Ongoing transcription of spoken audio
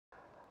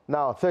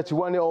Now,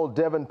 31-year-old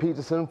Devon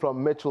Petersen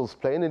from Mitchell's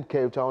Plain in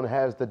Cape Town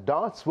has the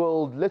darts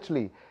world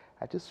literally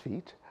at his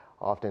feet.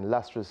 After an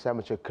illustrious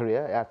amateur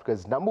career,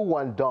 Africa's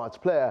 #1 darts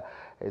player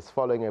is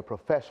following a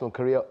professional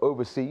career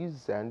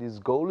overseas, and his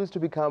goal is to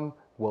become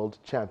world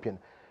champion.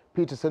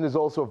 Petersen is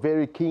also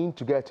very keen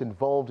to get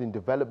involved in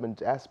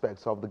development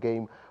aspects of the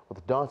game,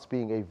 with darts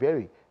being a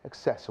very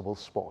accessible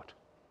sport.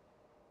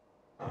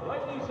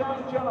 Ladies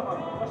and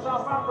gentlemen, the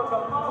South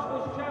African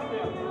Masters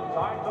champion,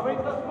 time to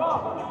meet the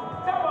Spartan,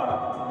 Devon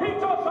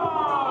Petersen!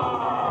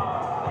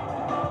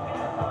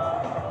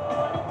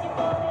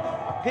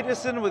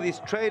 Petersen with his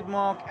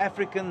trademark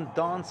African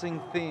dancing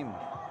theme.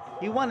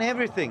 He won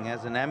everything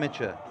as an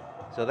amateur.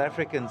 South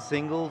African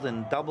singles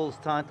and doubles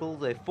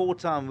titles, a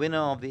 4-time winner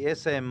of the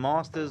SA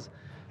Masters,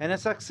 and a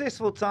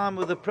successful time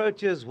with the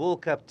Proteas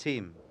World Cup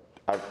team.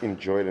 I've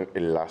enjoyed an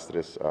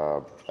illustrious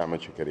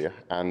amateur career,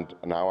 and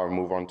now I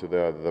move on to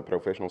the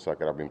professional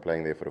circuit. I've been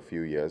playing there for a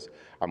few years.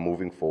 I'm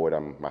moving forward.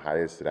 My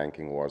highest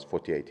ranking was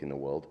 48 in the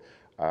world,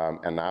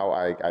 and now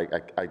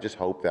I just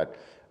hope that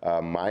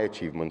my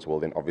achievements will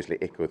then obviously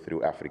echo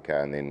through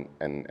Africa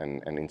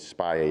and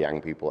inspire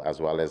young people as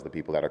well as the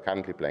people that are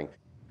currently playing.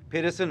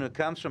 Petersen, who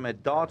comes from a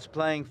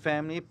darts-playing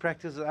family,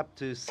 practices up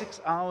to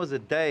 6 hours a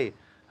day,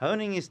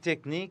 honing his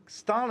technique,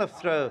 style of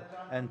throw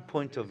and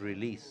point of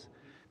release.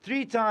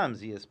 3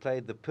 times he has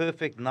played the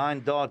perfect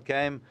 9-dart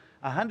game,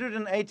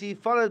 180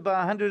 followed by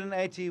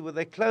 180 with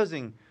a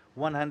closing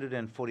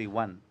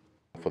 141.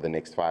 For the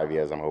next 5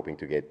 years, I'm hoping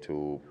to get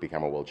to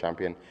become a world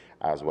champion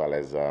as well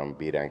as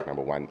be ranked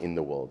 #1 in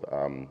the world.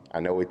 I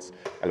know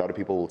a lot of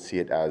people will see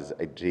it as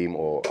a dream,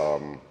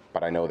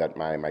 but I know that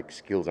my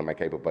skills and my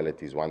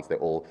capabilities, once they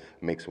all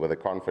mix with the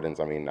confidence,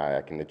 I mean,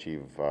 I can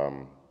achieve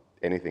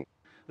anything.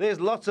 There's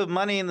lots of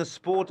money in the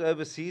sport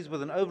overseas,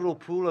 with an overall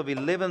pool of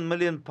 £11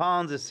 million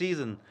a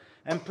season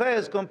and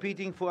players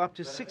competing for up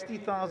to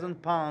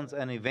 £60,000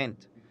 an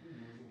event.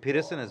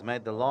 Petersen has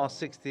made the last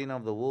 16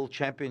 of the World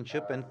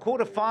Championship and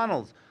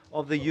quarterfinals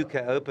of the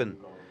UK Open.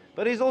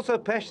 But he's also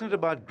passionate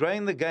about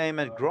growing the game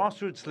at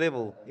grassroots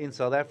level in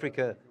South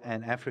Africa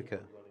and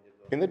Africa.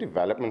 In the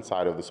development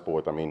side of the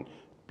sport, I mean,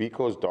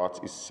 because darts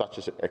is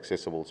such an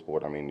accessible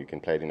sport, I mean, you can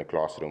play it in a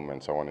classroom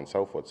and so on and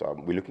so forth. So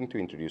we're looking to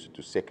introduce it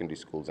to secondary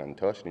schools and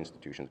tertiary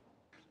institutions.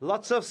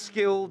 Lots of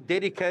skill,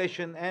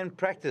 dedication and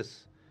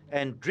practice,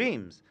 and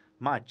dreams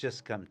might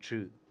just come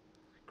true.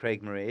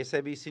 Craig Murray,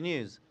 SABC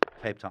News,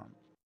 Cape Town.